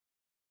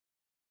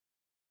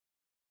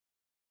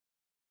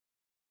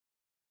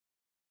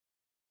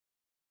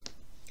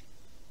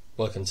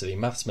Welcome to the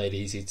Maths Made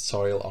Easy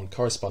tutorial on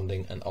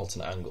corresponding and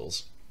alternate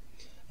angles.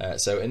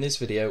 So in this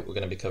video we're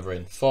going to be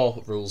covering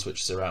 4 rules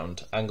which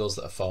surround angles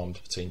that are formed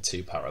between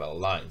two parallel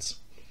lines.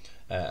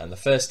 And the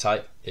first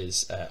type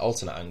is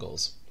alternate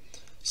angles.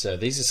 So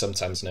these are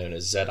sometimes known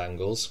as Z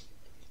angles,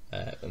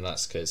 and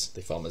that's because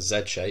they form a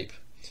Z shape.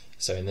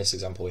 So in this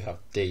example we have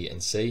D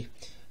and C,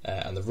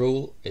 and the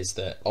rule is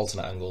that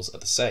alternate angles are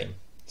the same.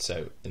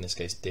 So in this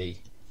case D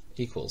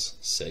equals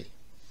C.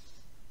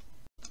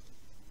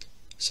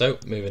 So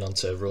moving on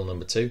to rule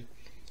number 2,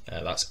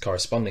 that's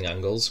corresponding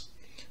angles.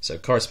 So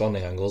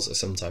corresponding angles are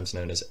sometimes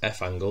known as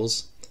F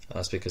angles, and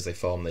that's because they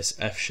form this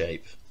F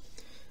shape.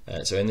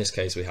 So in this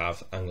case we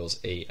have angles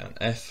E and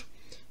F,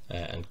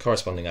 and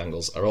corresponding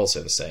angles are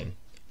also the same.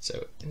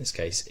 So in this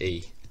case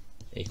E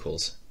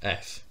equals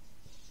F.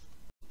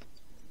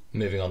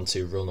 Moving on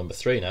to rule number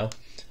 3 now,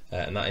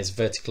 and that is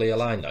vertically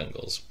aligned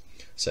angles.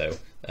 So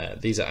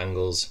these are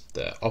angles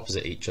that are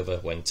opposite each other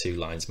when two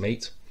lines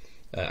meet.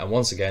 And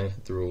once again,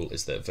 the rule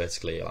is that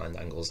vertically aligned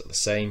angles are the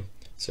same.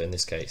 So in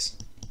this case,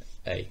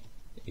 A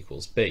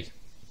equals B.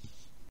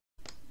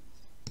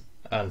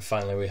 And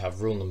finally, we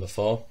have rule number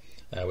 4,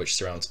 which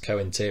surrounds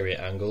co-interior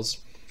angles.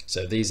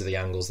 So these are the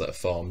angles that are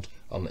formed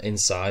on the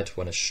inside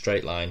when a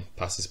straight line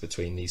passes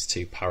between these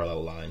two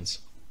parallel lines.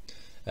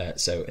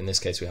 So in this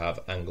case, we have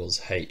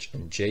angles H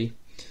and G,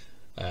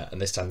 and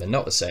this time they're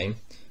not the same,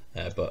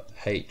 but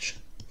H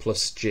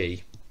plus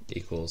G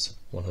equals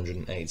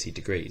 180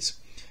 degrees.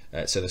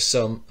 So the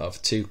sum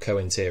of two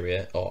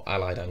co-interior or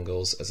allied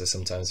angles, as they're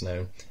sometimes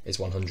known, is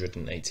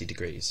 180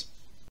 degrees.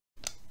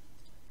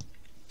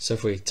 So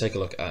if we take a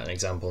look at an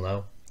example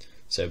now,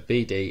 so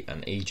BD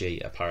and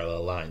EG are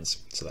parallel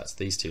lines, so that's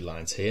these two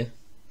lines here.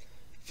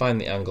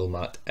 Find the angle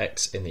marked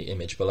X in the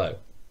image below.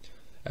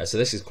 So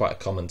this is quite a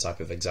common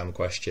type of exam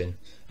question,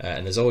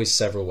 and there's always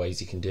several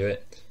ways you can do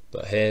it,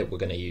 but here we're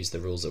going to use the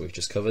rules that we've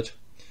just covered.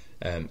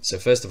 So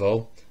first of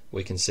all,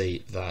 we can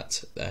see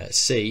that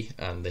C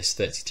and this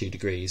 32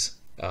 degrees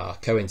are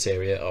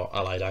co-interior or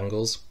allied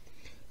angles.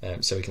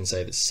 So we can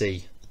say that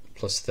C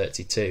plus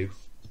 32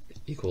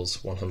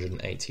 equals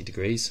 180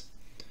 degrees.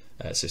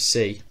 So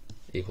C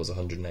equals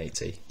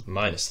 180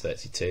 minus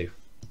 32,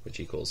 which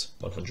equals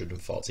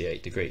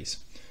 148 degrees.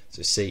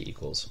 So C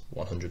equals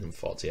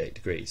 148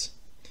 degrees.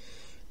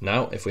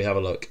 Now if we have a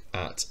look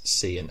at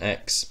C and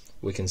X,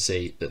 we can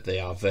see that they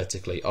are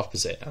vertically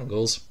opposite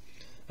angles.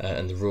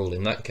 And the rule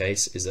in that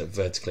case is that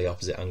vertically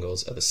opposite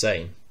angles are the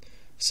same.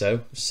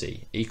 So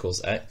C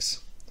equals X,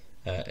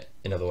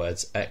 in other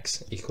words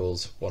X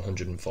equals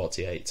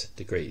 148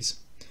 degrees.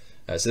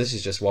 So this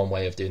is just one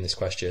way of doing this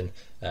question.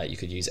 You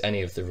could use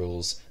any of the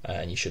rules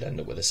and you should end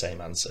up with the same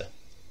answer.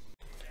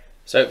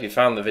 So if you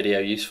found the video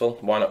useful,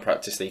 why not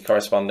practice the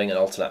corresponding and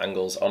alternate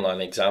angles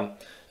online exam?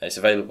 It's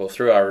available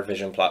through our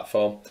revision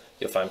platform.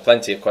 You'll find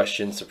plenty of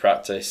questions to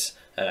practice.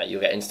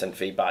 You'll get instant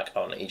feedback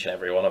on each and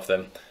every one of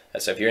them.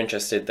 So if you're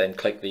interested, then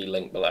click the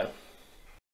link below.